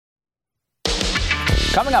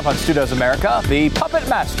Coming up on Stu Does America, the puppet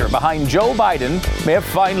master behind Joe Biden may have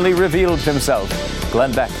finally revealed himself.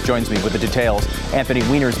 Glenn Beck joins me with the details. Anthony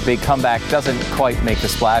Weiner's big comeback doesn't quite make the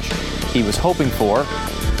splash he was hoping for.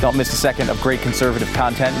 Don't miss a second of great conservative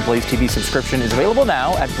content. Blaze TV subscription is available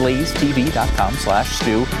now at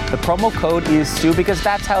blazetv.com/Stu. The promo code is Stu because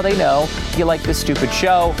that's how they know you like this stupid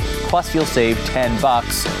show. Plus, you'll save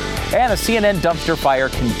 $10. And a CNN dumpster fire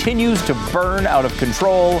continues to burn out of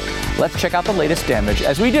control. Let's check out the latest damage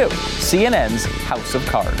as we do CNN's House of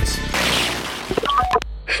Cards.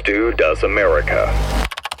 Stu Does America.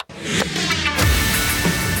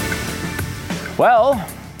 Well,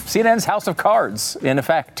 CNN's House of Cards, in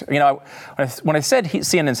effect. You know, when I said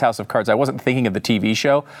CNN's House of Cards, I wasn't thinking of the TV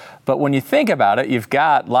show. But when you think about it, you've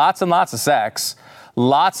got lots and lots of sex,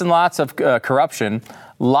 lots and lots of corruption,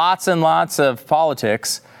 lots and lots of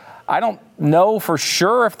politics. I don't know for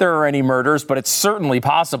sure if there are any murders, but it's certainly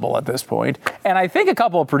possible at this point. And I think a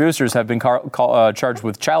couple of producers have been charged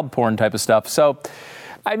with child porn type of stuff. So,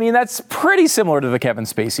 I mean, that's pretty similar to the Kevin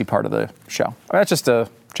Spacey part of the show. I mean, that's just a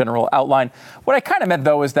general outline. What I kind of meant,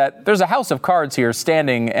 though, is that there's a house of cards here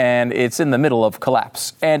standing, and it's in the middle of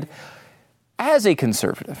collapse. And as a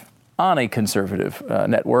conservative, on a conservative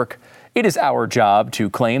network, it is our job to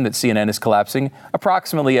claim that CNN is collapsing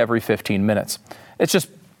approximately every 15 minutes. It's just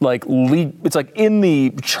it's like in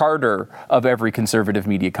the charter of every conservative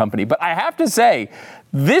media company. But I have to say,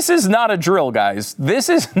 this is not a drill, guys. This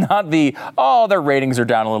is not their ratings are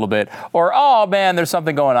down a little bit, or, oh man, there's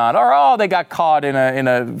something going on, or, oh, they got caught in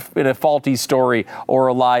a faulty story or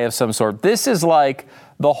a lie of some sort. This is like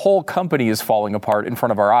the whole company is falling apart in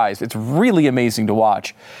front of our eyes. It's really amazing to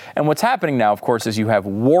watch. And what's happening now, of course, is you have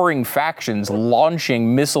warring factions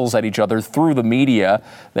launching missiles at each other through the media.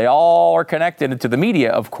 They all are connected to the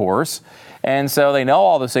media, of course. And so they know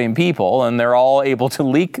all the same people, and they're all able to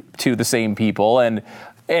leak to the same people. And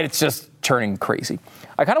it's just turning crazy.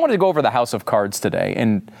 I kind of wanted to go over the House of Cards today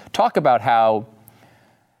and talk about how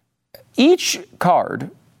each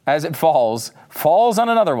card, as it falls on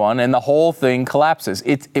another one, and the whole thing collapses.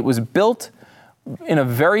 It was built in a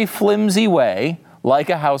very flimsy way, like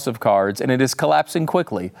a house of cards, and it is collapsing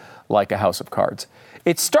quickly, like a house of cards.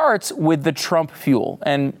 It starts with the Trump fuel.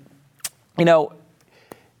 And, you know,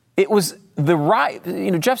 it was the right, you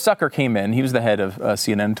know, Jeff Zucker came in. He was the head of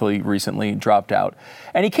CNN until he recently dropped out.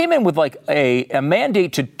 And he came in with like a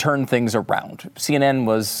mandate to turn things around. CNN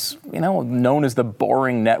was, you know, known as the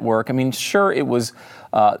boring network. I mean, sure, it was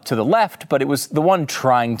to the left, but it was the one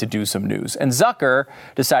trying to do some news. And Zucker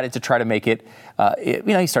decided to try to make it,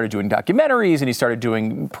 he started doing documentaries and he started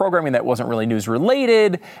doing programming that wasn't really news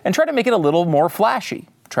related and tried to make it a little more flashy.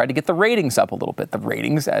 Tried to get the ratings up a little bit. The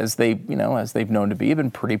ratings, as they've known to be, have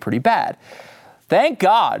been pretty bad. Thank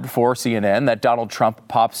God for CNN that Donald Trump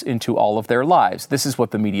pops into all of their lives. This is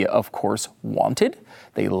what the media, of course, wanted.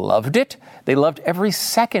 They loved it. They loved every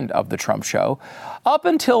second of the Trump show up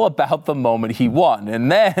until about the moment he won. And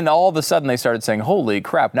then all of a sudden they started saying, holy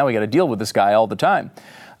crap, now we got to deal with this guy all the time.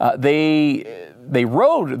 They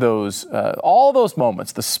rode all those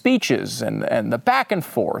moments, the speeches and the back and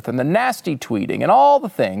forth and the nasty tweeting and all the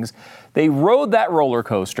things. They rode that roller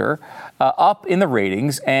coaster up in the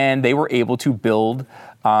ratings, and they were able to build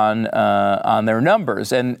on their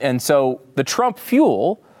numbers. And so the Trump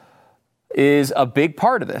fuel is a big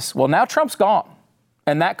part of this. Well, now Trump's gone,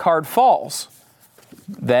 and that card falls.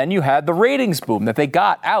 Then you had the ratings boom that they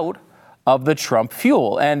got out of the Trump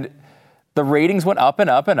fuel, and the ratings went up and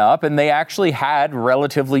up and up, and they actually had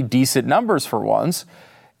relatively decent numbers for once.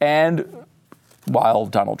 And while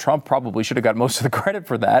Donald Trump probably should have got most of the credit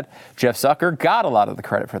for that, Jeff Zucker got a lot of the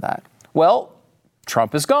credit for that. Well,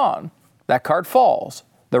 Trump is gone. That card falls.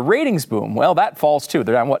 The ratings boom, well, that falls too.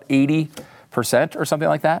 They're down, 80% or something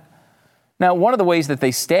like that? Now, one of the ways that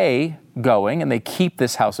they stay going and they keep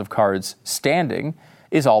this house of cards standing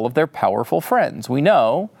is all of their powerful friends. We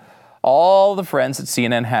know all the friends that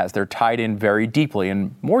CNN has, they're tied in very deeply,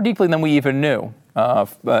 and more deeply than we even knew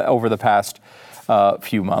over the past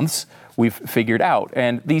few months, we've figured out.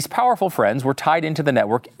 And these powerful friends were tied into the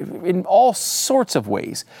network in all sorts of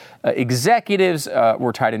ways. Executives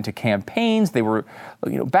were tied into campaigns. They were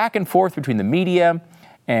back and forth between the media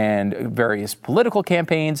and various political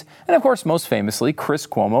campaigns. And of course, most famously, Chris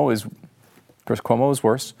Cuomo is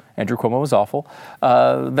worse. Andrew Cuomo is awful.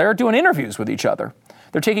 They're doing interviews with each other.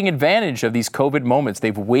 They're taking advantage of these COVID moments.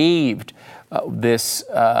 They've waived this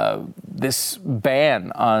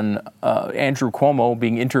ban on Andrew Cuomo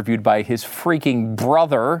being interviewed by his freaking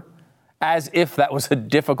brother, as if that was a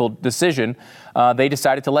difficult decision. They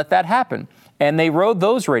decided to let that happen. And they rode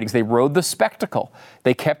those ratings. They rode the spectacle.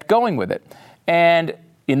 They kept going with it. And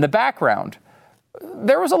in the background,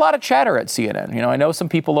 there was a lot of chatter at CNN. I know some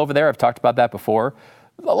people over there, I've talked about that before.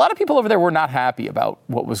 A lot of people over there were not happy about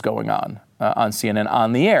what was going on CNN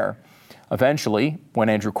on the air. Eventually, when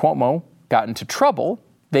Andrew Cuomo got into trouble,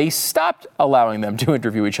 they stopped allowing them to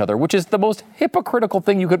interview each other, which is the most hypocritical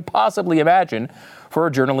thing you could possibly imagine for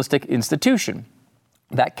a journalistic institution.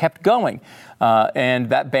 That kept going, and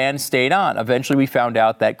that ban stayed on. Eventually, we found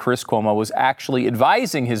out that Chris Cuomo was actually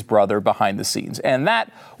advising his brother behind the scenes, and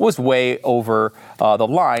that was way over the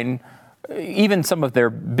line. Even some of their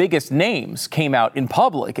biggest names came out in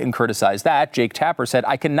public and criticized that. Jake Tapper said,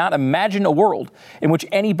 "I cannot imagine a world in which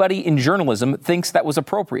anybody in journalism thinks that was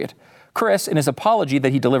appropriate." Chris, in his apology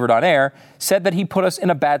that he delivered on air, said that he put us in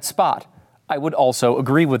a bad spot. I would also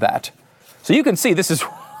agree with that. So you can see this is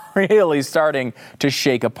really starting to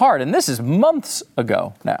shake apart. And this is months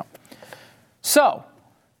ago now. So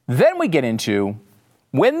then we get into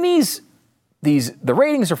when the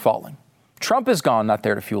ratings are falling. Trump is gone, not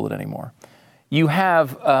there to fuel it anymore. You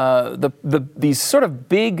have these sort of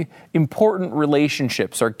big, important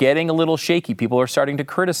relationships are getting a little shaky. People are starting to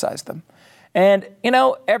criticize them. And,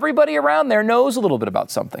 everybody around there knows a little bit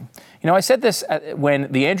about something. I said this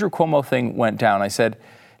when the Andrew Cuomo thing went down. I said,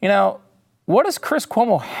 what does Chris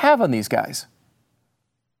Cuomo have on these guys?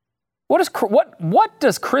 What does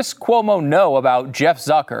Chris Cuomo know about Jeff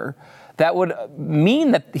Zucker that would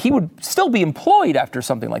mean that he would still be employed after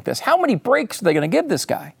something like this? How many breaks are they going to give this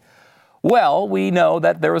guy? Well, we know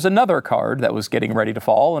that there was another card that was getting ready to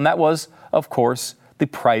fall, and that was, of course, the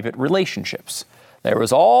private relationships. There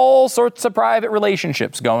was all sorts of private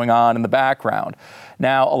relationships going on in the background.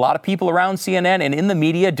 Now, a lot of people around CNN and in the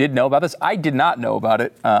media did know about this. I did not know about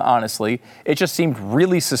it, honestly. It just seemed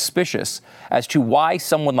really suspicious as to why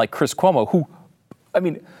someone like Chris Cuomo, who,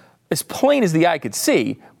 as plain as the eye could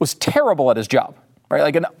see, was terrible at his job, right?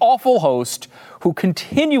 Like an awful host who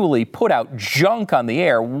continually put out junk on the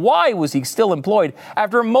air. Why was he still employed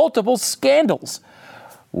after multiple scandals?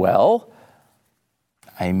 Well,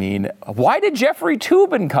 why did Jeffrey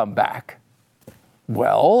Toobin come back?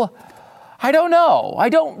 Well, I don't know. I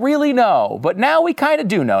don't really know. But now we kind of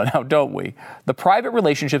do know now, don't we? The private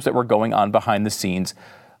relationships that were going on behind the scenes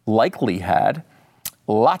likely had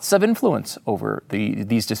lots of influence over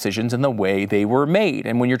these decisions and the way they were made.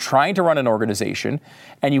 And when you're trying to run an organization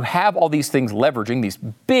and you have all these things leveraging these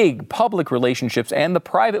big public relationships and the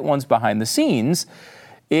private ones behind the scenes,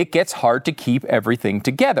 it gets hard to keep everything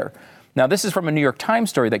together. Now, this is from a New York Times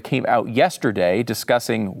story that came out yesterday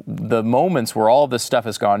discussing the moments where all of this stuff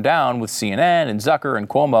has gone down with CNN and Zucker and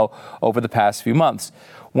Cuomo over the past few months.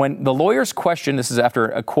 When the lawyers questioned, this is after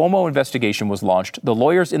a Cuomo investigation was launched, the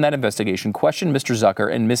lawyers in that investigation questioned Mr.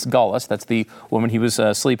 Zucker and Miss Gullis, that's the woman he was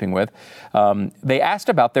sleeping with. They asked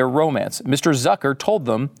about their romance. Mr. Zucker told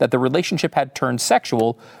them that the relationship had turned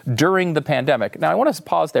sexual during the pandemic. Now, I want to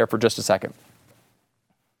pause there for just a second.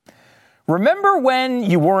 Remember when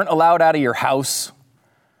you weren't allowed out of your house?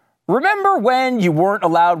 Remember when you weren't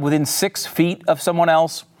allowed within 6 feet of someone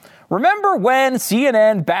else? Remember when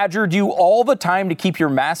CNN badgered you all the time to keep your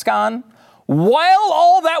mask on? While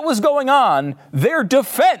all that was going on, their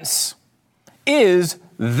defense is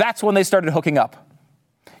that's when they started hooking up.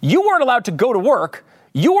 You weren't allowed to go to work.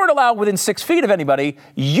 You weren't allowed within 6 feet of anybody.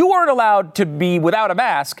 You weren't allowed to be without a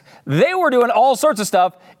mask. They were doing all sorts of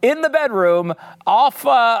stuff in the bedroom,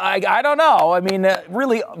 I don't know.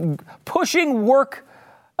 Really pushing work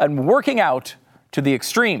and working out to the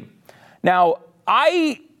extreme. Now,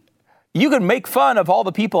 you can make fun of all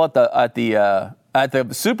the people at the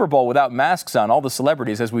Super Bowl without masks on, all the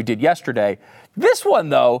celebrities, as we did yesterday. This one,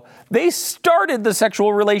 though, they started the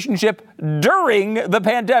sexual relationship during the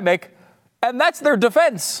pandemic, and that's their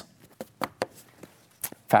defense.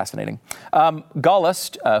 Fascinating.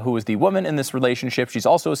 Gullis, who was the woman in this relationship, she's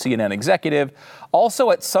also a CNN executive, also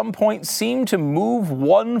at some point seemed to move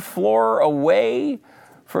one floor away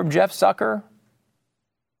from Jeff Zucker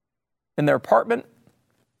in their apartment.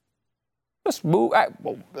 Just move.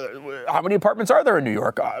 How many apartments are there in New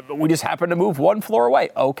York? We just happened to move one floor away.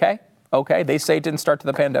 Okay. They say it didn't start to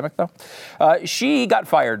the pandemic, though. She got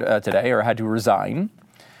fired today, or had to resign.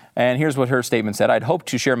 And here's what her statement said. I'd hoped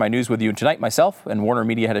to share my news with you tonight myself, and Warner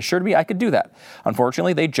Media had assured me I could do that.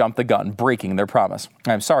 Unfortunately, they jumped the gun, breaking their promise.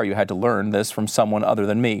 I'm sorry you had to learn this from someone other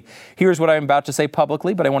than me. Here's what I'm about to say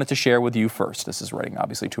publicly, but I wanted to share with you first. This is writing,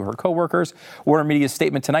 obviously, to her coworkers. Warner Media's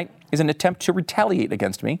statement tonight is an attempt to retaliate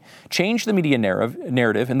against me, change the media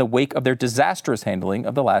narrative in the wake of their disastrous handling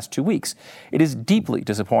of the last 2 weeks. It is deeply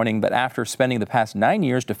disappointing that after spending the past 9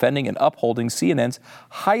 years defending and upholding CNN's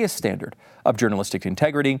highest standard of journalistic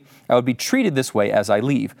integrity, I would be treated this way as I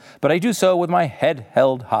leave. But I do so with my head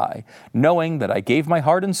held high, knowing that I gave my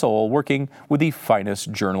heart and soul working with the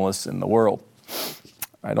finest journalists in the world.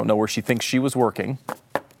 I don't know where she thinks she was working,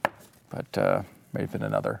 but may have been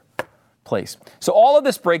another place. So all of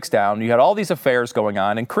this breaks down. You had all these affairs going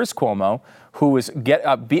on, and Chris Cuomo, who is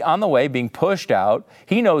on the way, being pushed out,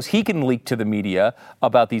 he knows he can leak to the media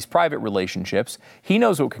about these private relationships. He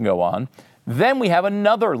knows what can go on. Then we have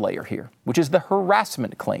another layer here, which is the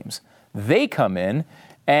harassment claims. They come in,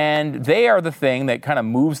 and they are the thing that kind of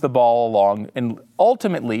moves the ball along, and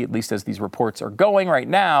ultimately, at least as these reports are going right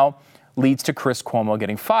now, leads to Chris Cuomo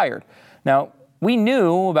getting fired. Now, we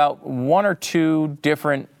knew about one or two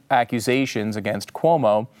different accusations against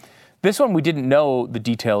Cuomo. This one we didn't know the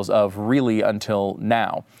details of really until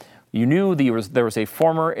now. You knew there was a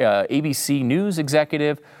former ABC News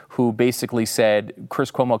executive who basically said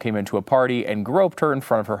Chris Cuomo came into a party and groped her in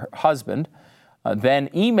front of her husband, then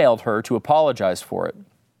emailed her to apologize for it.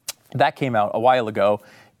 That came out a while ago,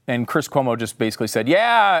 and Chris Cuomo just basically said,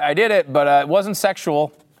 yeah, I did it, but it wasn't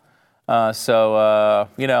sexual. I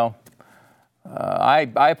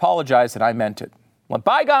apologize and I meant it. Let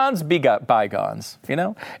bygones be bygones,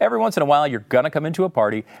 Every once in a while, you're going to come into a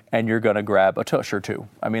party and you're going to grab a tush or two.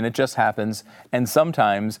 I mean, it just happens. And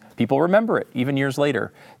sometimes people remember it, even years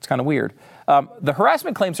later. It's kind of weird. The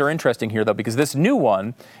harassment claims are interesting here, though, because this new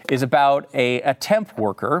one is about a temp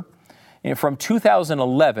worker from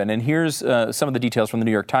 2011. And here's some of the details from the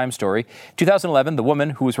New York Times story. 2011, the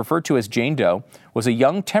woman who was referred to as Jane Doe was a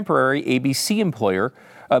young temporary ABC employee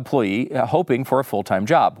hoping for a full-time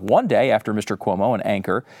job. One day, after Mr. Cuomo, an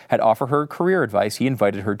anchor, had offered her career advice, he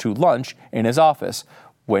invited her to lunch in his office.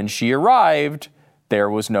 When she arrived, there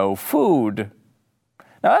was no food.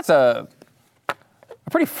 Now, that's a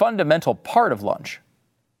pretty fundamental part of lunch.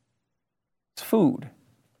 It's food.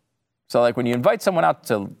 So, like, when you invite someone out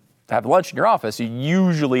to have lunch in your office, you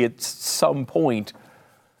usually at some point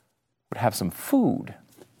would have some food.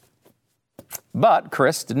 But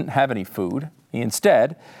Chris didn't have any food.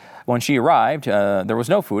 Instead, when she arrived, there was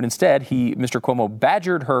no food. Instead, Mr. Cuomo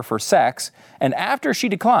badgered her for sex, and after she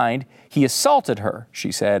declined, he assaulted her.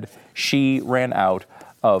 She said she ran out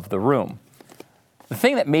of the room. The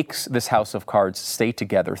thing that makes this house of cards stay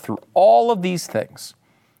together through all of these things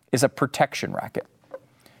is a protection racket.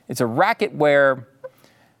 It's a racket where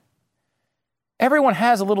everyone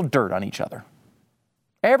has a little dirt on each other.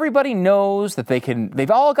 Everybody knows that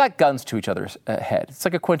they've all got guns to each other's head. It's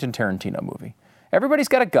like a Quentin Tarantino movie. Everybody's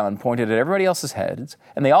got a gun pointed at everybody else's heads,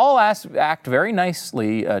 and they all act very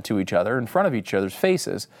nicely to each other in front of each other's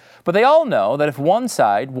faces. But they all know that if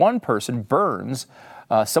one person burns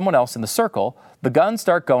someone else in the circle, the guns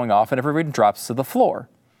start going off and everybody drops to the floor.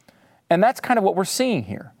 And that's kind of what we're seeing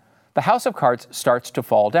here. The house of cards starts to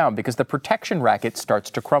fall down because the protection racket starts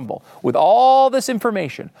to crumble. With all this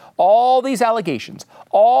information, all these allegations,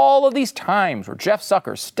 all of these times where Jeff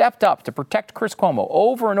Zucker stepped up to protect Chris Cuomo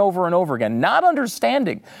over and over and over again, not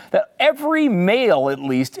understanding that every male, at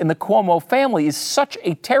least, in the Cuomo family is such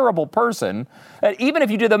a terrible person that even if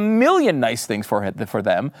you did a million nice things for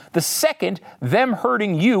them, the second them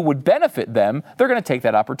hurting you would benefit them, they're going to take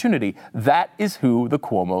that opportunity. That is who the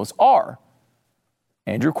Cuomos are.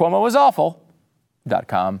 Andrew Cuomo was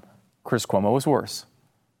awful.com. Chris Cuomo was worse.com.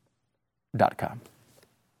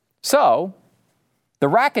 So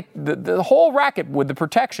the whole racket with the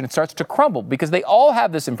protection, it starts to crumble because they all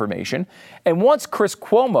have this information. And once Chris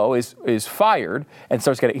Cuomo is fired and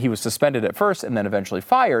he was suspended at first and then eventually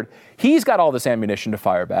fired, he's got all this ammunition to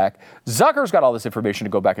fire back. Zucker's got all this information to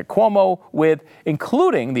go back at Cuomo with,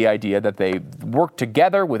 including the idea that they worked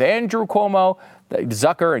together with Andrew Cuomo,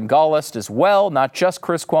 Zucker and Gollust as well, not just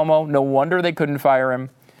Chris Cuomo. No wonder they couldn't fire him.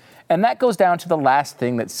 And that goes down to the last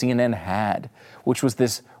thing that CNN had, which was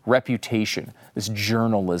this reputation, this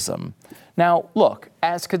journalism. Now, look,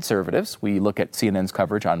 as conservatives, we look at CNN's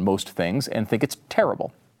coverage on most things and think it's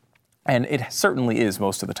terrible. And it certainly is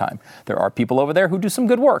most of the time. There are people over there who do some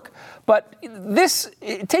good work. But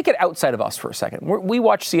take it outside of us for a second. We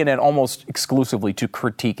watch CNN almost exclusively to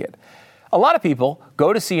critique it. A lot of people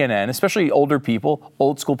go to CNN, especially older people,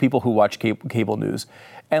 old school people who watch cable news,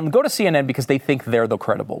 and go to CNN because they think they're the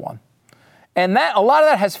credible one. And a lot of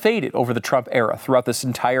that has faded over the Trump era throughout this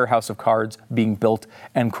entire house of cards being built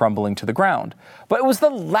and crumbling to the ground. But it was the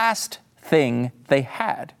last thing they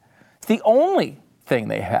had. It's the only thing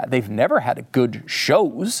they had. They've never had good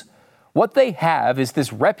shows. What they have is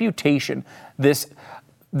this reputation, this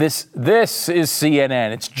This is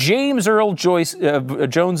CNN. It's James Earl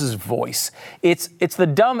Jones's voice. It's the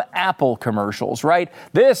dumb Apple commercials, right?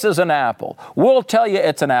 This is an apple. We'll tell you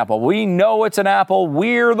it's an apple. We know it's an apple.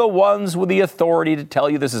 We're the ones with the authority to tell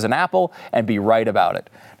you this is an apple and be right about it.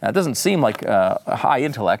 Now, it doesn't seem like a high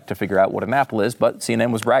intellect to figure out what an apple is, but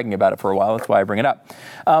CNN was bragging about it for a while. That's why I bring it up.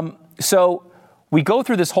 So we go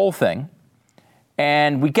through this whole thing,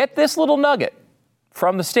 and we get this little nugget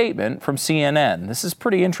from the statement from CNN. This is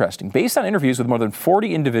pretty interesting. Based on interviews with more than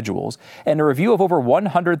 40 individuals and a review of over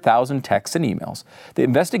 100,000 texts and emails, the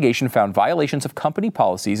investigation found violations of company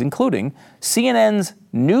policies, including CNN's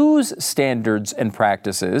news standards and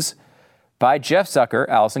practices by Jeff Zucker,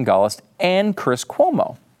 Alison Gollust, and Chris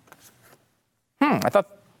Cuomo. I thought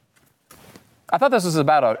this was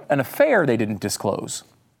about an affair they didn't disclose.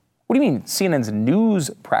 What do you mean, CNN's news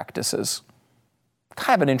practices?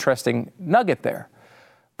 Kind of an interesting nugget there.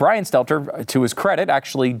 Brian Stelter, to his credit,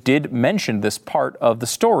 actually did mention this part of the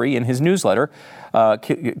story in his newsletter.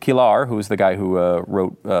 Kilar, who is the guy who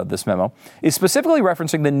wrote this memo, is specifically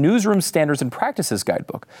referencing the Newsroom Standards and Practices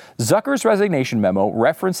Guidebook. Zucker's resignation memo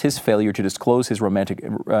referenced his failure to disclose his romantic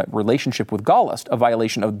relationship with Gollust, a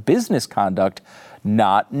violation of business conduct,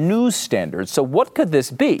 not news standards. So what could this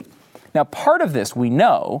be? Now, part of this we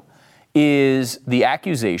know is the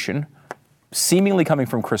accusation, seemingly coming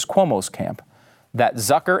from Chris Cuomo's camp, that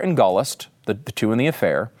Zucker and Gollust, the two in the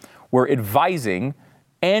affair, were advising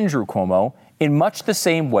Andrew Cuomo in much the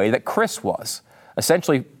same way that Chris was,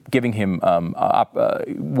 essentially giving him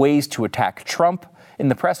ways to attack Trump in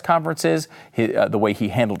the press conferences, the way he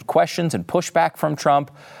handled questions and pushback from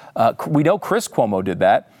Trump. We know Chris Cuomo did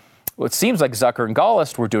that. Well, it seems like Zucker and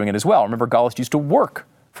Gollust were doing it as well. Remember, Gollust used to work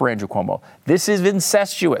for Andrew Cuomo. This is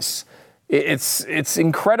incestuous. It's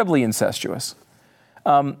incredibly incestuous.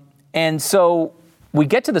 And so we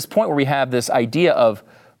get to this point where we have this idea of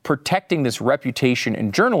protecting this reputation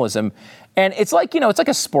in journalism. And it's like, it's like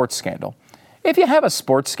a sports scandal. If you have a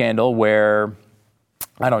sports scandal where,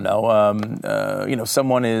 I don't know,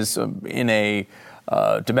 someone is in a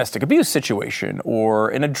domestic abuse situation or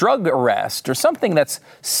in a drug arrest or something that's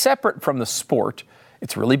separate from the sport,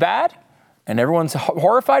 it's really bad and everyone's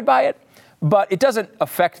horrified by it, but it doesn't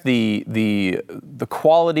affect the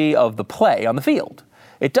quality of the play on the field.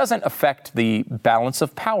 It doesn't affect the balance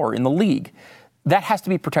of power in the league. That has to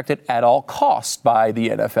be protected at all costs by the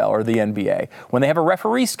NFL or the NBA. When they have a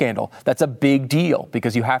referee scandal, that's a big deal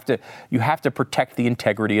because you have to protect the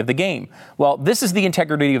integrity of the game. Well, this is the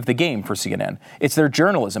integrity of the game for CNN. It's their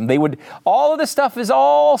journalism. All of this stuff is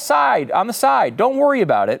all on the side. Don't worry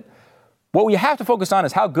about it. What we have to focus on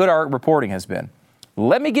is how good our reporting has been.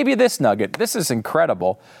 Let me give you this nugget. This is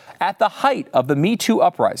incredible. At the height of the Me Too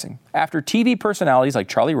uprising, after TV personalities like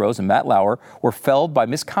Charlie Rose and Matt Lauer were felled by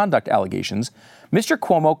misconduct allegations, Mr.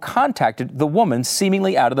 Cuomo contacted the woman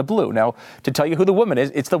seemingly out of the blue. Now, to tell you who the woman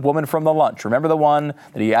is, it's the woman from the lunch. Remember the one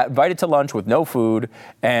that he invited to lunch with no food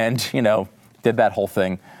and, did that whole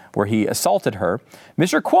thing where he assaulted her.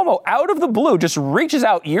 Mr. Cuomo, out of the blue, just reaches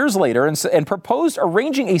out years later and proposed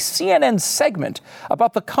arranging a CNN segment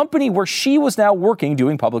about the company where she was now working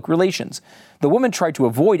doing public relations. The woman tried to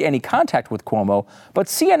avoid any contact with Cuomo, but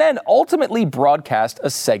CNN ultimately broadcast a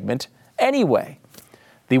segment anyway.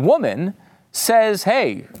 The woman says,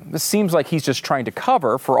 hey, this seems like he's just trying to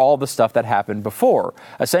cover for all the stuff that happened before.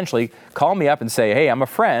 Essentially, call me up and say, hey, I'm a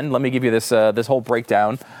friend. Let me give you this whole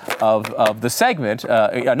breakdown of the segment,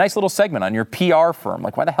 a nice little segment on your PR firm.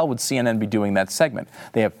 Like, why the hell would CNN be doing that segment?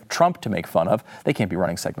 They have Trump to make fun of. They can't be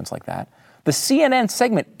running segments like that. The CNN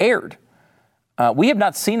segment aired. We have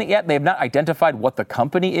not seen it yet. They have not identified what the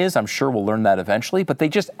company is. I'm sure we'll learn that eventually. But they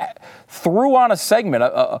just threw on a segment,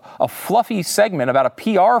 a fluffy segment about a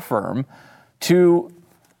PR firm to,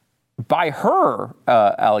 by her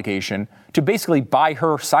allegation, to basically buy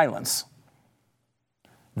her silence.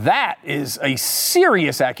 That is a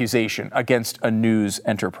serious accusation against a news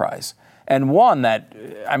enterprise, and one that,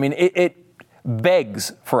 it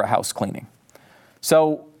begs for a house cleaning.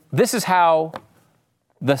 So this is how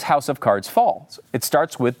this house of cards falls. It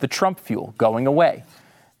starts with the Trump fuel going away.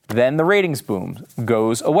 Then the ratings boom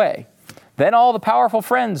goes away. Then all the powerful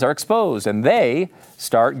friends are exposed, and they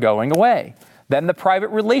start going away. Then the private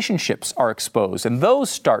relationships are exposed, and those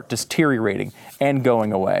start deteriorating and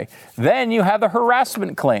going away. Then you have the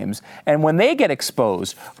harassment claims, and when they get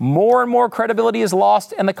exposed, more and more credibility is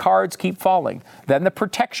lost, and the cards keep falling. Then the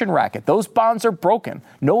protection racket. Those bonds are broken.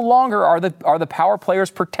 No longer are the power players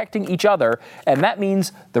protecting each other, and that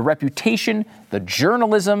means the reputation, the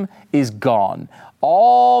journalism is gone.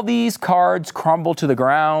 All these cards crumble to the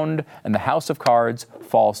ground, and the house of cards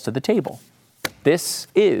falls to the table. This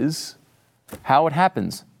is how it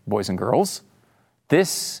happens, boys and girls.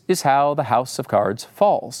 This is how the House of Cards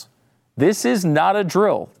falls. This is not a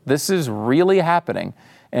drill. This is really happening.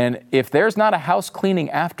 And if there's not a house cleaning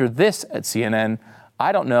after this at CNN,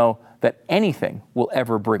 I don't know that anything will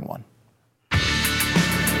ever bring one.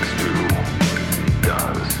 Stu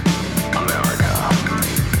does America.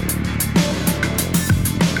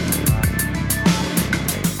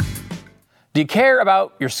 Do you care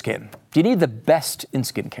about your skin? Do you need the best in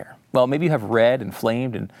skincare? Well, maybe you have red,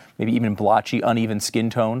 inflamed, and maybe even blotchy, uneven skin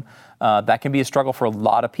tone. That can be a struggle for a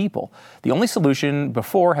lot of people. The only solution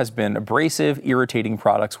before has been abrasive, irritating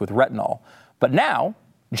products with retinol. But now,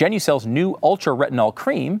 Genucel's new Ultra Retinol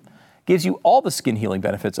Cream gives you all the skin healing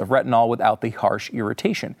benefits of retinol without the harsh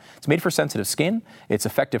irritation. It's made for sensitive skin. It's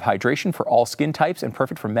effective hydration for all skin types and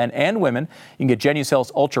perfect for men and women. You can get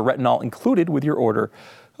Genucel's Ultra Retinol included with your order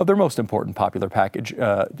of their most important popular package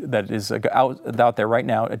that is out there right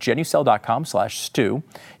now at Genucel.com/Stu.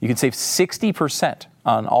 You can save 60%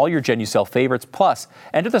 on all your Genucel favorites. Plus,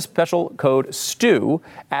 enter the special code STU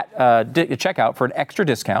at checkout for an extra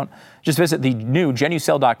discount. Just visit the new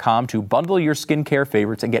Genucel.com to bundle your skincare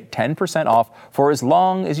favorites and get 10% off for as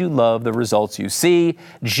long as you love the results you see.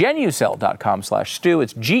 Genucel.com/Stu.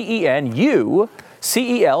 It's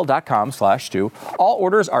GENUCEL.com/Stu. All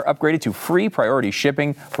orders are upgraded to free priority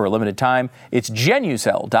shipping for a limited time. It's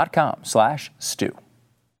Genucel.com/Stu.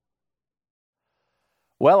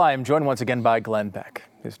 Well, I am joined once again by Glenn Beck.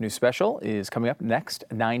 His new special is coming up next,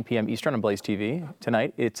 9 p.m. Eastern on Blaze TV.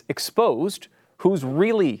 Tonight, it's Exposed, Who's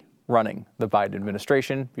Really Running the Biden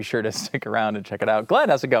Administration. Be sure to stick around and check it out. Glenn,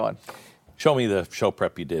 how's it going? Show me the show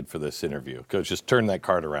prep you did for this interview. Go, just turn that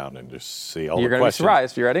card around and just see all You're the gonna questions. be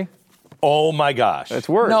surprised. You ready? Oh, my gosh. It's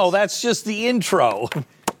words. No, that's just the intro.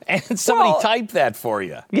 And somebody typed that for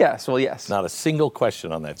you. Yes, well, yes. Not a single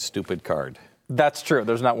question on that stupid card. That's true.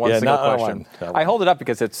 There's not one Yeah, single not question. one. I hold it up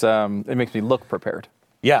because it makes me look prepared.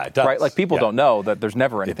 Yeah, it does. Right? Like people Yeah. don't know that there's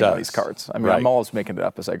never anything on does. these cards. I mean, Right. I'm always making it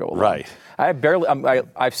up as I go along. Right.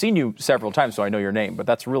 I've seen you several times, so I know your name, but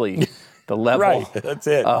that's really the level Right. That's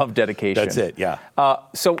it. of dedication. That's it, yeah.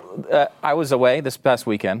 So I was away this past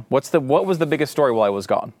weekend. What was the biggest story while I was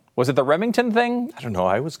gone? Was it the Remington thing? I don't know.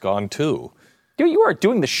 I was gone, too. Dude, you were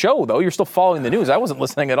doing the show, though. You're still following the news. I wasn't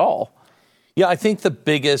listening at all. Yeah, I think the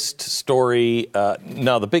biggest story,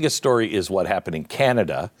 the biggest story is what happened in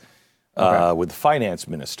Canada with the finance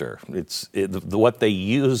minister. It's what they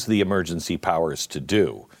use the emergency powers to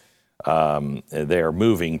do. They're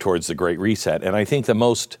moving towards the Great Reset. And I think the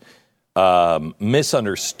most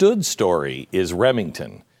misunderstood story is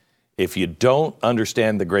Remington. If you don't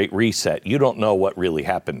understand the Great Reset, you don't know what really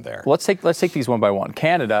happened there. Let's take these one by one.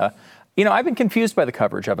 Canada. You know, I've been confused by the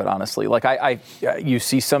coverage of it, honestly. Like, you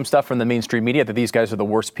see some stuff from the mainstream media that these guys are the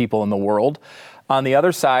worst people in the world. On the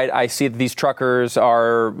other side, I see that these truckers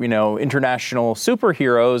are, international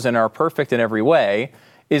superheroes and are perfect in every way.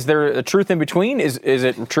 Is there a truth in between? Is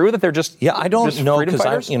it true that they're just I don't know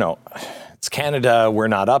because it's Canada. We're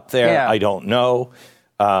not up there. Yeah. I don't know,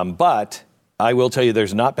 but I will tell you,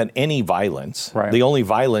 there's not been any violence. Right. The only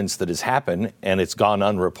violence that has happened, and it's gone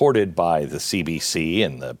unreported by the CBC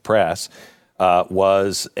and the press,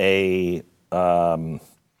 was a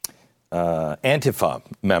Antifa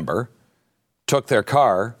member took their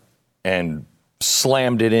car and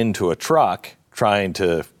slammed it into a truck, trying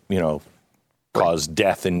to, cause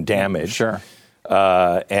death and damage. Sure.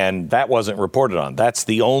 And that wasn't reported on. That's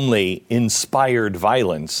the only inspired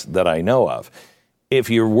violence that I know of. If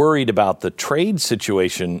you're worried about the trade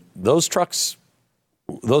situation, those trucks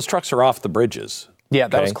are off the bridges. Yeah,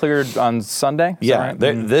 that was cleared on Sunday. Is Yeah,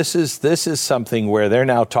 that right? this is something where they're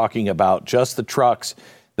now talking about just the trucks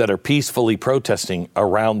that are peacefully protesting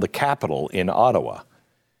around the Capitol in Ottawa.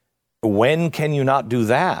 When can you not do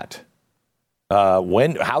that?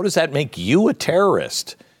 How does that make you a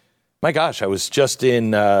terrorist? My gosh, I was just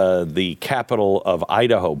in the capital of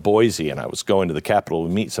Idaho, Boise, and I was going to the Capitol to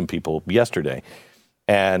meet some people yesterday.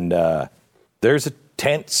 And there's a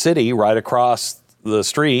tent city right across the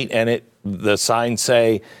street, and the signs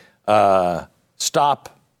say,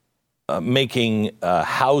 stop making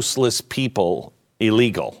houseless people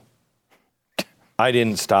illegal. I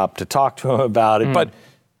didn't stop to talk to them about it, but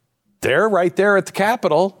they're right there at the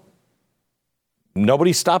Capitol.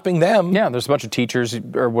 Nobody's stopping them. Yeah, there's a bunch of teachers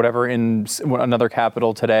or whatever in another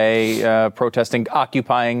capital today protesting,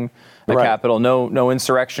 occupying the Capitol. No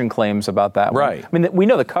insurrection claims about that one. Right. I mean, we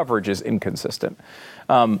know the coverage is inconsistent.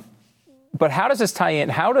 But how does this tie in?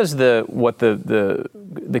 How does the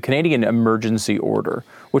Canadian emergency order,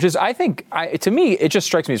 which is, I think, to me, it just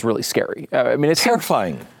strikes me as really scary. I mean, it's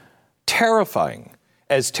Terrifying.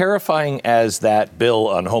 as terrifying as that bill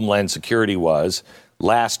on Homeland Security was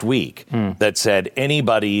last week, that said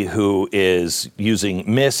anybody who is using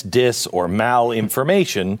dis, or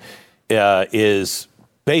malinformation is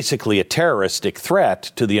basically a terroristic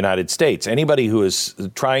threat to the United States. Anybody who is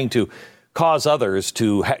trying to cause others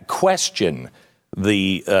to question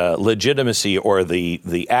the legitimacy or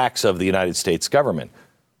the acts of the United States government.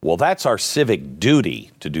 Well, that's our civic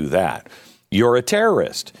duty to do that. You're a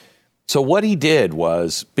terrorist. So what he did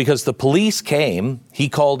was, because the police came, he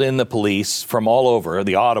called in the police from all over.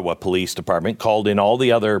 The Ottawa Police Department called in all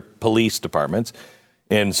the other police departments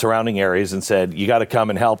in surrounding areas and said, you got to come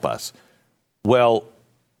and help us. Well,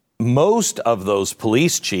 most of those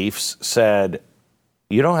police chiefs said,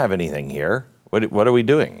 you don't have anything here. What are we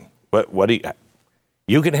doing? What do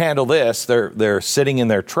you can handle this. They're sitting in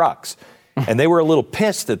their trucks. And they were a little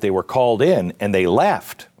pissed that they were called in and they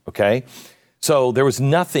left. Okay. So there was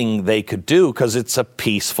nothing they could do because it's a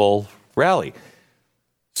peaceful rally.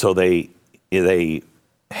 So they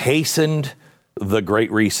hastened the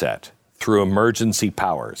Great Reset through emergency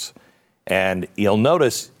powers. And you'll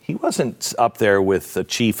notice he wasn't up there with the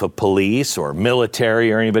chief of police or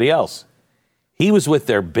military or anybody else. He was with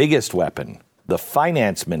their biggest weapon, the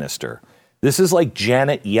finance minister. This is like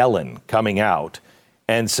Janet Yellen coming out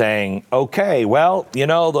and saying, okay, well, you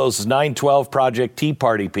know, those 9/12 Project Tea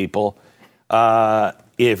Party people,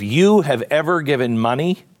 if you have ever given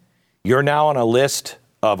money, you're now on a list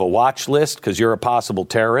of a watch list because you're a possible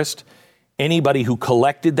terrorist. Anybody who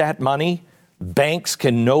collected that money, banks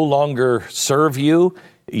can no longer serve you.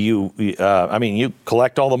 You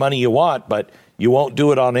collect all the money you want, but you won't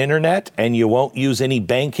do it on internet and you won't use any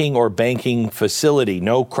banking or banking facility,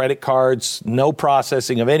 no credit cards, no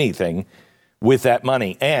processing of anything with that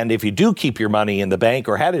money. And if you do keep your money in the bank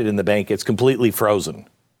or had it in the bank, it's completely frozen.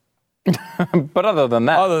 But other than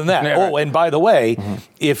that. Yeah, oh, and by the way,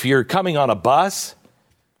 if you're coming on a bus,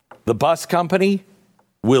 the bus company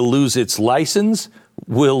will lose its license,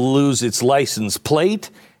 will lose its license plate,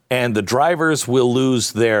 and the drivers will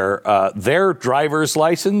lose their driver's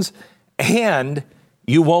license, and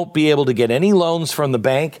you won't be able to get any loans from the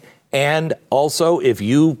bank. And also, if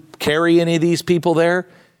you carry any of these people there,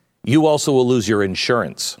 you also will lose your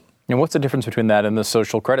insurance. And what's the difference between that and the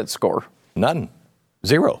social credit score? None.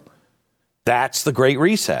 Zero. That's the Great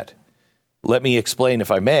Reset. Let me explain,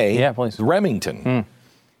 if I may. Yeah, please. Remington.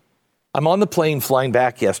 I'm on the plane flying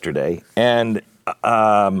back yesterday, and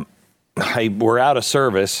we're out of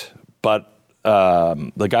service, but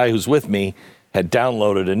the guy who's with me had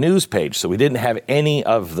downloaded a news page, so we didn't have any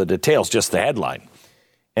of the details, just the headline.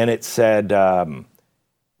 And it said,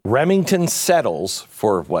 Remington settles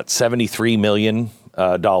for, $73 million.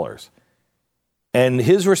 And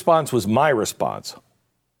his response was my response.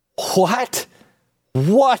 What?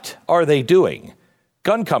 What are they doing?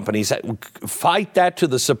 Gun companies fight that to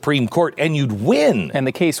the Supreme Court and you'd win. And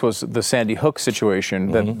the case was the Sandy Hook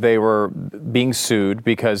situation, that they were being sued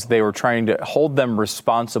because they were trying to hold them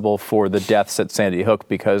responsible for the deaths at Sandy Hook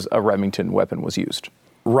because a Remington weapon was used.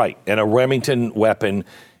 Right. And a Remington weapon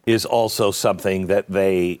is also something that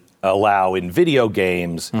they allow in video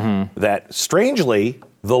games that, strangely,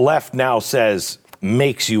 the left now says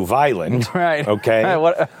makes you violent. Right. Okay.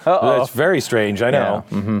 That's very strange. I know.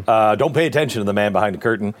 Yeah. Don't pay attention to the man behind the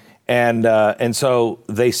curtain. And so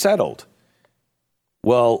they settled.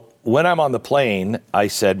 Well, when I'm on the plane, I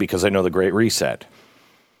said, because I know the Great Reset,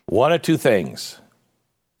 one of two things.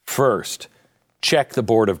 First, check the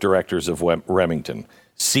board of directors of Remington.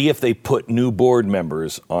 See if they put new board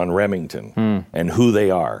members on Remington and who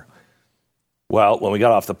they are. Well, when we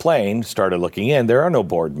got off the plane, started looking in, there are no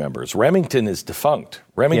board members. Remington is defunct.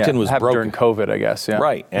 Remington was broken during COVID, I guess. Yeah.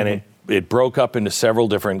 Right. And it broke up into several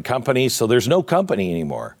different companies. So there's no company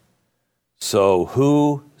anymore. So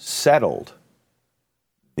who settled?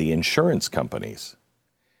 The insurance companies.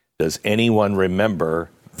 Does anyone remember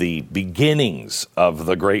the beginnings of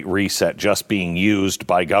the Great Reset just being used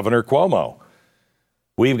by Governor Cuomo?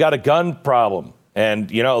 We've got a gun problem.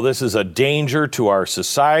 And, you know, this is a danger to our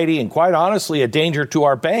society and, quite honestly, a danger to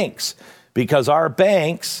our banks, because our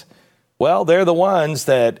banks, well, they're the ones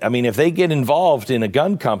that, I mean, if they get involved in a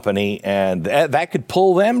gun company, and that could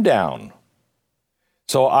pull them down.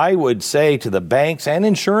 So I would say to the banks and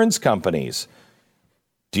insurance companies,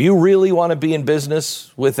 do you really want to be in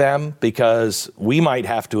business with them? Because we might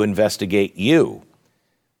have to investigate you.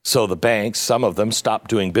 So the banks, some of them, stopped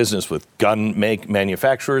doing business with gun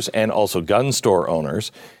manufacturers and also gun store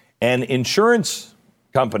owners. And insurance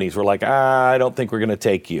companies were like, I don't think we're going to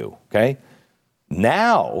take you, okay?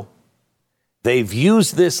 Now, they've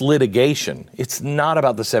used this litigation. It's not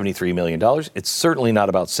about the $73 million. It's certainly not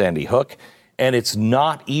about Sandy Hook. And it's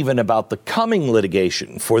not even about the coming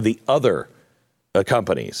litigation for the other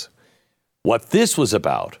companies. What this was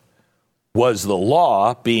about was the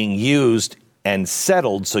law being used and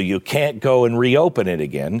settled so you can't go and reopen it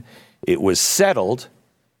again. It was settled,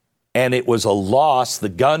 and it was a loss. The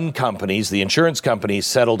gun companies, the insurance companies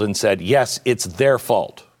settled and said, yes, it's their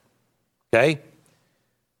fault. Okay?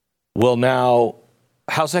 Well, now,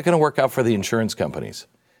 how's that going to work out for the insurance companies?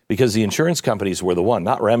 Because the insurance companies were the one,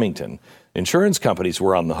 not Remington. Insurance companies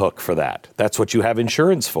were on the hook for that. That's what you have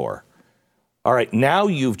insurance for. All right, now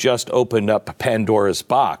you've just opened up Pandora's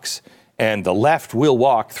box, and the left will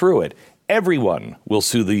walk through it. Everyone will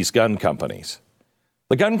sue these gun companies.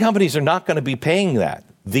 The gun companies are not going to be paying that.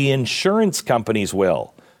 The insurance companies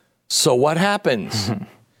will. So what happens?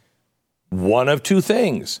 One of two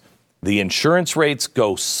things. The insurance rates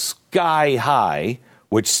go sky high,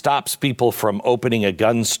 which stops people from opening a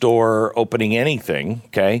gun store, opening anything,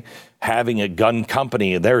 okay? Having a gun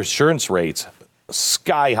company, their insurance rates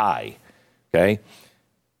sky high, okay?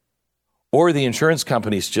 Or the insurance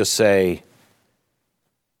companies just say,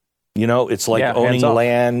 you know, it's like owning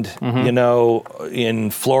land, you know, in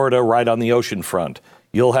Florida right on the ocean front.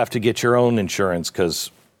 You'll have to get your own insurance because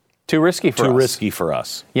too risky for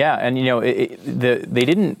us. Yeah, and you know, they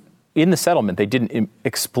didn't, in the settlement, they didn't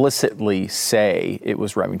explicitly say it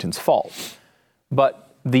was Remington's fault. But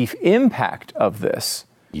the impact of this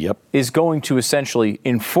is going to essentially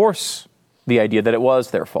enforce the idea that it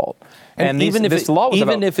was their fault. And even if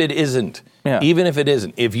it isn't,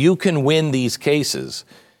 if you can win these cases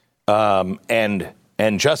and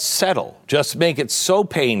just settle, just make it so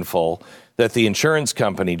painful that the insurance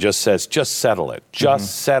company just says, just settle it,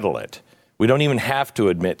 settle it. We don't even have to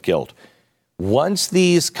admit guilt. Once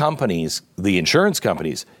these companies, the insurance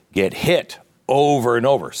companies, get hit over and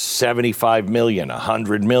over, 75 million,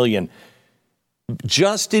 100 million,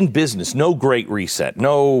 just in business, no great reset,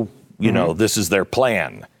 no, you know, this is their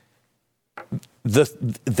plan.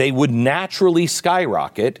 They would naturally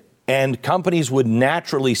skyrocket, and companies would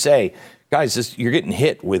naturally say, guys, you're getting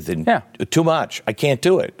hit with too much. I can't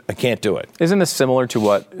do it. Isn't this similar to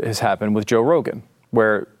what has happened with Joe Rogan,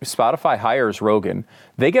 where Spotify hires Rogan?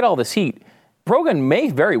 They get all this heat. Rogan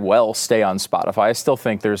may very well stay on Spotify. I still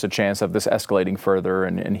think there's a chance of this escalating further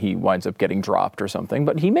and he winds up getting dropped or something,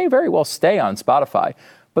 but he may very well stay on Spotify.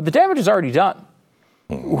 But the damage is already done.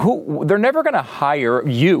 They're never going to hire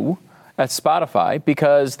you at Spotify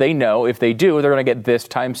because they know if they do, they're going to get this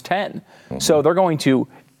times 10. So they're going to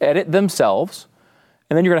edit themselves,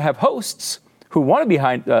 and then you're going to have hosts who want to be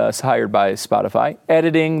hired by Spotify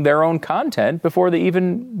editing their own content before they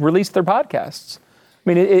even release their podcasts. I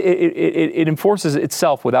mean, it enforces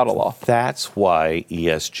itself without a law. That's why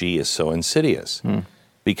ESG is so insidious,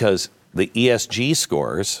 because the ESG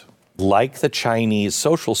scores, like the Chinese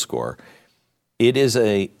social score,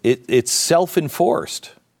 it's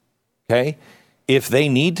self-enforced. Okay, if they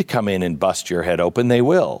need to come in and bust your head open, they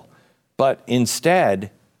will. But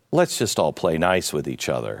instead, let's just all play nice with each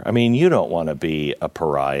other. I mean, you don't want to be a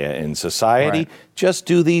pariah in society. Right. Just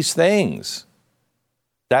do these things.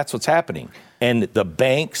 That's what's happening. And the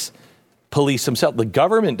banks police themselves. The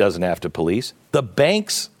government doesn't have to police. The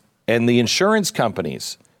banks and the insurance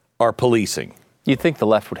companies are policing. You'd think the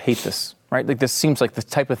left would hate this, right? Like this seems like the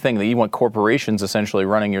type of thing that you want corporations essentially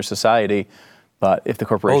running your society. But if the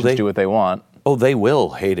corporations do what they want. Oh, they will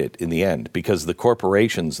hate it in the end because the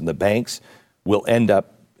corporations and the banks will end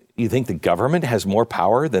up. You think the government has more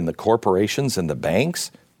power than the corporations and the banks?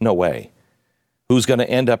 No way. Who's going to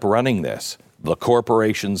end up running this? The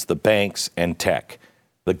corporations, the banks, and tech.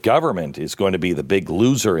 The government is going to be the big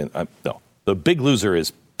loser. No, the big loser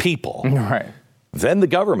is people. Right. Then the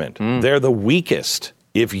government. They're the weakest.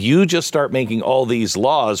 If you just start making all these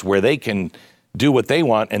laws where they can do what they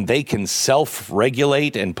want and they can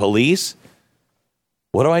self-regulate and police,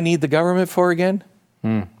 what do I need the government for again?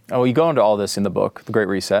 Oh, you go into all this in the book, The Great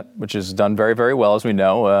Reset, which is done very, very well, as we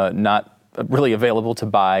know, not really available to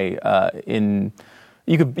buy in.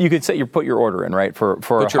 You could put your order in, right? For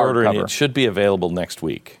put a your order in. Cover. It should be available next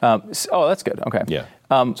week. Oh, that's good. Okay. Yeah,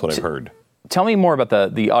 that's what I've heard. Tell me more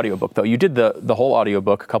about the audiobook, though. You did the whole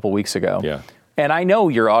audiobook a couple weeks ago. Yeah. And I know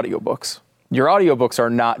your audiobooks. Your audiobooks are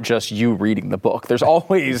not just you reading the book. There's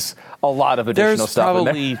always a lot of additional stuff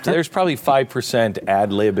in there. There's probably 5%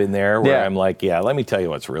 ad lib in there where I'm like, let me tell you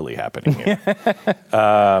what's really happening here.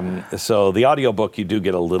 So the audiobook, you do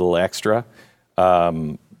get a little extra.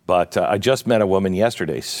 But I just met a woman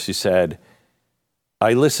yesterday. She said,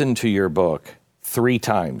 I listened to your book 3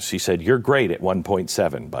 times. She said, "You're great at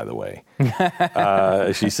 1.7, by the way."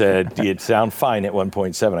 She said, "You sound fine at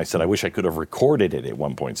 1.7. I said, "I wish I could have recorded it at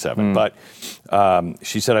 1.7. But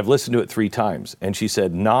she said, "I've listened to it 3 times." And she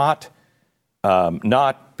said, not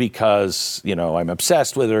because, I'm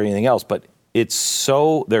obsessed with it or anything else, but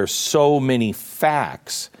there's so many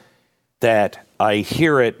facts that I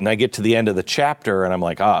hear it and I get to the end of the chapter and I'm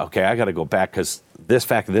like, okay, I got to go back because this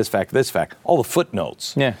fact, all the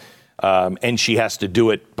footnotes. Yeah. And she has to do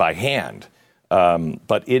it by hand.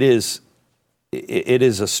 But it is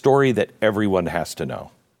a story that everyone has to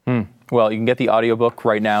know. Well, you can get the audiobook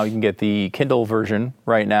right now. You can get the Kindle version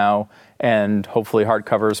right now, and hopefully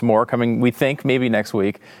hardcovers more coming, we think, maybe next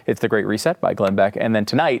week. It's The Great Reset by Glenn Beck. And then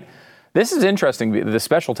tonight, this is interesting, the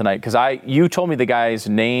special tonight, because you told me the guy's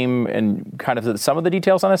name and kind of some of the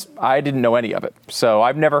details on this. I didn't know any of it. So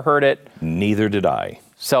I've never heard it. Neither did I.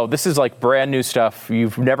 So this is like brand new stuff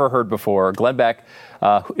you've never heard before. Glenn Beck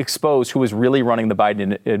exposed who is really running the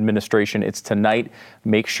Biden administration. It's tonight.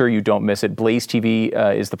 Make sure you don't miss it. Blaze TV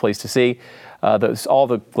is the place to see all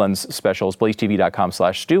the Glenn's specials.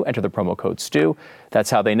 blazetv.com/Stu. Enter the promo code Stu.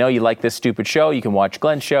 That's how they know you like this stupid show. You can watch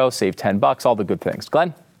Glenn's show, save $10, all the good things.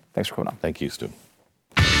 Glenn, thanks for coming on. Thank you, Stu.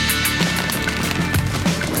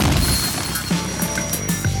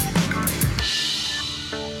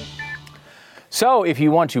 So if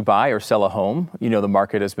you want to buy or sell a home, the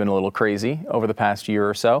market has been a little crazy over the past year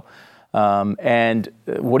or so. And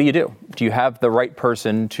what do? Do you have the right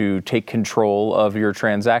person to take control of your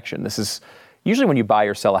transaction? This is usually when you buy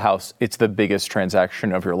or sell a house, it's the biggest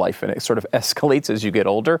transaction of your life, and it sort of escalates as you get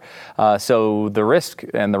older. So the risk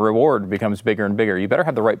and the reward becomes bigger and bigger. You better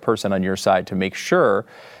have the right person on your side to make sure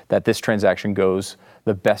that this transaction goes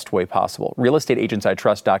the best way possible.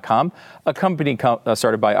 RealestateAgentsITrust.com, a company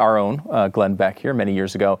started by our own Glenn Beck here many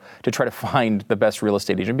years ago to try to find the best real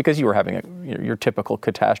estate agent because you were having your typical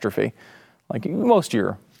catastrophe like most of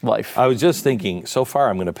your life. I was just thinking, so far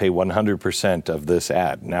I'm going to pay 100% of this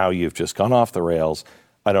ad. Now you've just gone off the rails.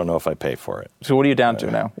 I don't know if I pay for it. So what are you down to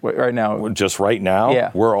now? Right now? Just right now, yeah.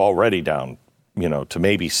 We're already down, to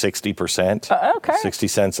maybe 60%. Okay. 60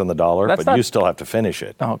 cents on the dollar, you still have to finish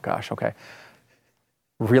it. Oh, gosh, okay.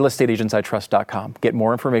 RealestateAgentsITrust.com. Get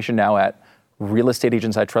more information now at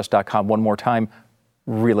RealestateAgentsITrust.com. One more time,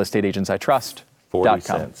 RealestateAgentsITrust.com. 40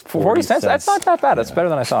 cents. 40 cents? That's not that bad. That's better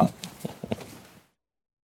than I thought.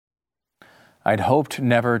 I'd hoped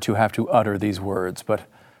never to have to utter these words, but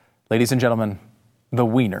ladies and gentlemen, the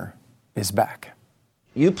wiener is back.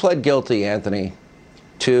 You pled guilty, Anthony,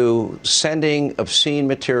 to sending obscene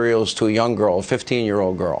materials to a young girl, a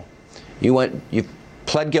 15-year-old girl. You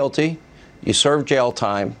pled guilty. You served jail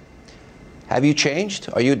time. Have you changed?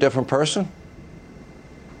 Are you a different person?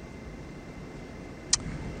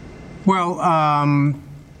 Well,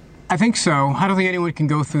 I think so. I don't think anyone can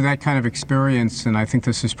go through that kind of experience, and I think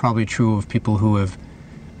this is probably true of people who have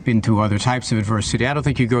been through other types of adversity. I don't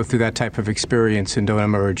think you go through that type of experience and don't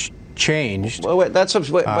emerge changed. Well, but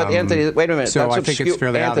Anthony, wait a minute. So that's I think it's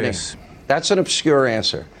fairly Anthony, obvious. That's an obscure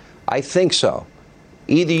answer. I think so.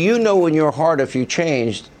 Either you know in your heart if you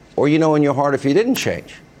changed, or you know in your heart if you didn't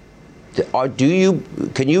change. Can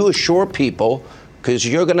you assure people, because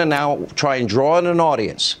you're going to now try and draw in an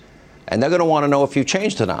audience, and they're going to want to know if you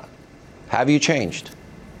changed or not. Have you changed?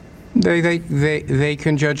 They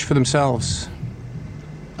can judge for themselves.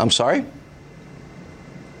 I'm sorry?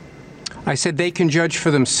 I said they can judge for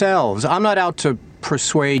themselves. I'm not out to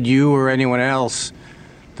persuade you or anyone else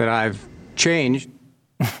that I've changed.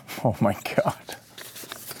 Oh, my God.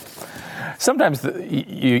 Sometimes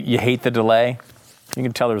you hate the delay. You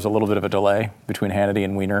can tell there's a little bit of a delay between Hannity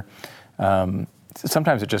and Weiner.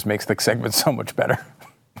 Sometimes it just makes the segment so much better.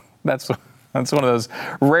 That's one of those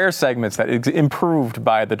rare segments that is improved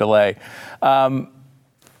by the delay.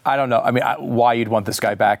 I don't know. I mean, why you'd want this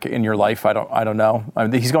guy back in your life, I don't know. I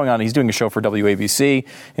mean, he's doing a show for WABC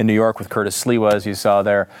in New York with Curtis Sliwa, as you saw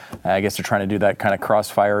there. I guess they're trying to do that kind of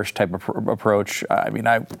crossfire-ish type of approach. I mean,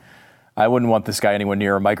 I wouldn't want this guy anywhere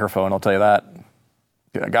near a microphone, I'll tell you that.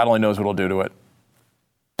 God only knows what he'll do to it.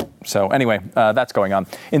 So anyway, that's going on.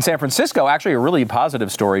 In San Francisco, actually a really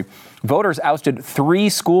positive story. Voters ousted 3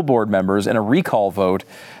 school board members in a recall vote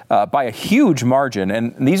by a huge margin.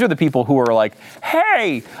 And these are the people who are like,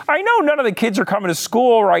 hey, I know none of the kids are coming to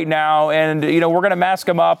school right now, and we're going to mask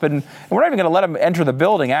them up, and we're not even going to let them enter the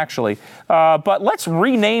building, actually. But let's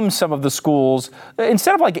rename some of the schools.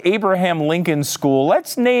 Instead of like Abraham Lincoln School,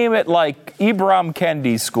 let's name it like Ibram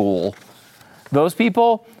Kendi School. Those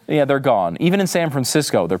people, yeah, they're gone. Even in San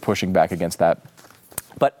Francisco, they're pushing back against that.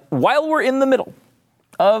 But while we're in the middle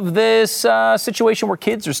of this situation where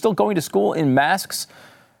kids are still going to school in masks,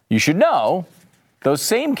 you should know those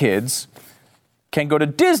same kids can go to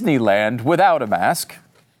Disneyland without a mask.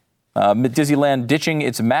 Disneyland ditching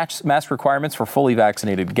its mask requirements for fully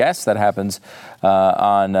vaccinated guests. That happens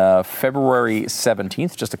on February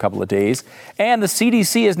 17th, just a couple of days. And the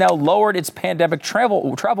CDC has now lowered its pandemic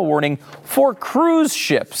travel warning for cruise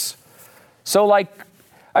ships. So,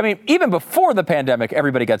 even before the pandemic,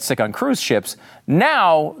 everybody got sick on cruise ships.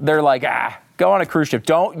 Now they're like, go on a cruise ship.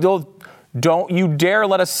 Don't you dare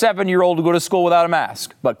let a 7-year-old go to school without a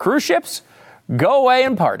mask. But cruise ships, go away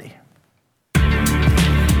and party.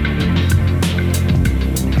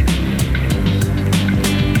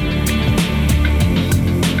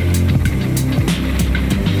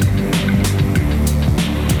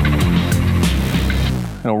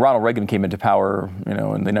 Ronald Reagan came into power,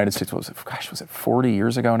 in the United States, was it 40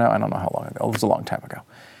 years ago now? I don't know how long ago. It was a long time ago.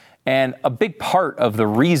 And a big part of the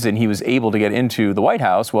reason he was able to get into the White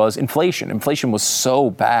House was inflation. Inflation was so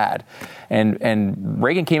bad. And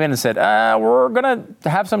Reagan came in and said, we're going to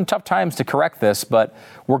have some tough times to correct this, but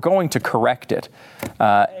we're going to correct it.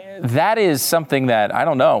 That is something that, I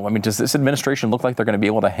don't know. Does this administration look like they're going to be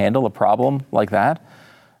able to handle a problem like that?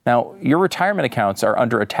 Now, your retirement accounts are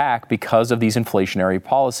under attack because of these inflationary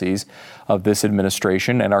policies of this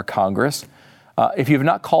administration and our Congress. If you have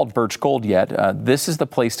not called Birch Gold yet, this is the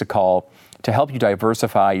place to call to help you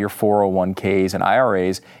diversify your 401ks and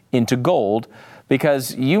IRAs into gold,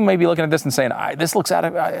 because you may be looking at this and saying, this looks out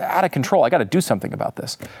of control. I got to do something about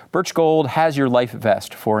this. Birch Gold has your life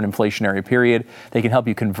vest for an inflationary period. They can help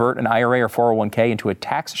you convert an IRA or 401k into a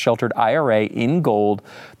tax-sheltered IRA in gold.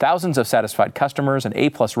 Thousands of satisfied customers, an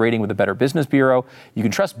A+ rating with the Better Business Bureau. You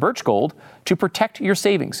can trust Birch Gold to protect your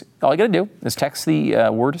savings. All you got to do is text the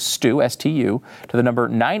word STU, S-T-U, to the number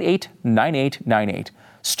 989898.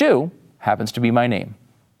 Stu happens to be my name.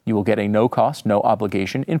 You will get a no-cost,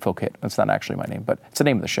 no-obligation info kit. That's not actually my name, but it's the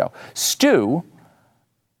name of the show. Stu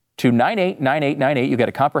to 989898. You get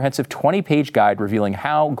a comprehensive 20-page guide revealing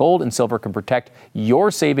how gold and silver can protect your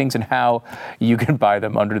savings and how you can buy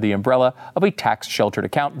them under the umbrella of a tax-sheltered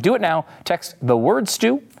account. Do it now. Text the word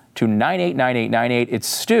STU to 989898. It's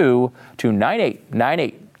STU to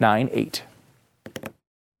 989898.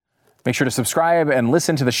 Make sure to subscribe and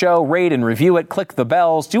listen to the show, rate and review it, click the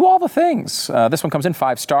bells, do all the things. This one comes in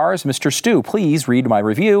 5 stars. Mr. Stu, please read my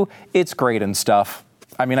review. It's great and stuff.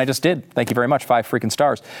 I just did. Thank you very much. 5 freaking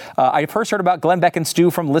stars. I first heard about Glenn Beck and Stu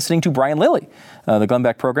from listening to Brian Lilly, the Glenn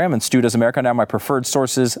Beck program, and Stu Does America. Now my preferred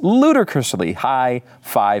sources, ludicrously high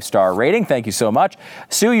 5-star rating. Thank you so much.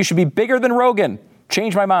 Stu, you should be bigger than Rogan.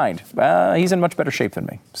 Change my mind. He's in much better shape than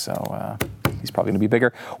me. So, he's probably going to be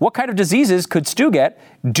bigger. What kind of diseases could Stu get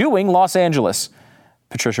doing Los Angeles?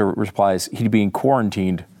 Patricia replies, he'd be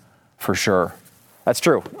quarantined for sure. That's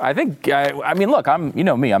true. I think, look,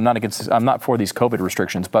 me, I'm not for these COVID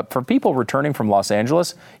restrictions, but for people returning from Los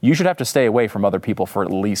Angeles, you should have to stay away from other people for at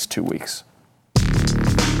least 2 weeks.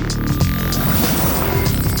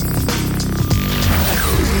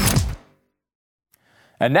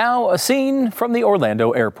 And now a scene from the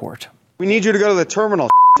Orlando airport. We need you to go to the terminal.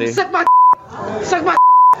 Suck my suck my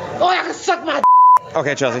oh, I can suck my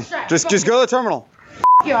Okay, Chelsea. Just go to the terminal.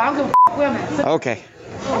 yo, I don't give a women. Okay.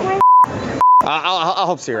 I'll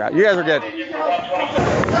help see her out. You guys are good.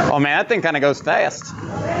 Oh man, that thing kind of goes fast.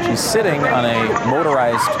 She's sitting on a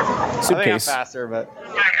motorized I think I'm suitcase. faster, but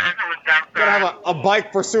gonna have a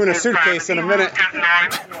bike pursuing a suitcase in a minute.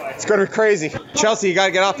 It's gonna be crazy. Chelsea, you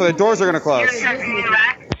gotta get off, or the doors are gonna close.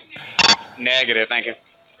 Negative, thank you.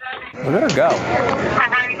 Look at her go.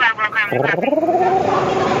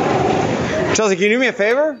 Chelsea, can you do me a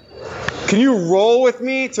favor? Can you roll with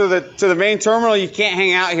me to the main terminal? You can't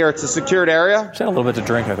hang out here. It's a secured area. She had a little bit to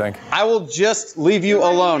drink, I think. I will just leave you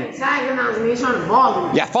alone.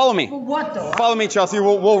 Yeah, follow me. What though? Follow me, Chelsea.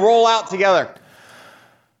 We'll roll out together.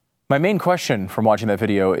 My main question from watching that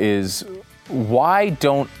video is, why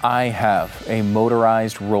don't I have a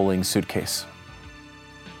motorized rolling suitcase?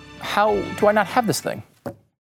 How do I not have this thing?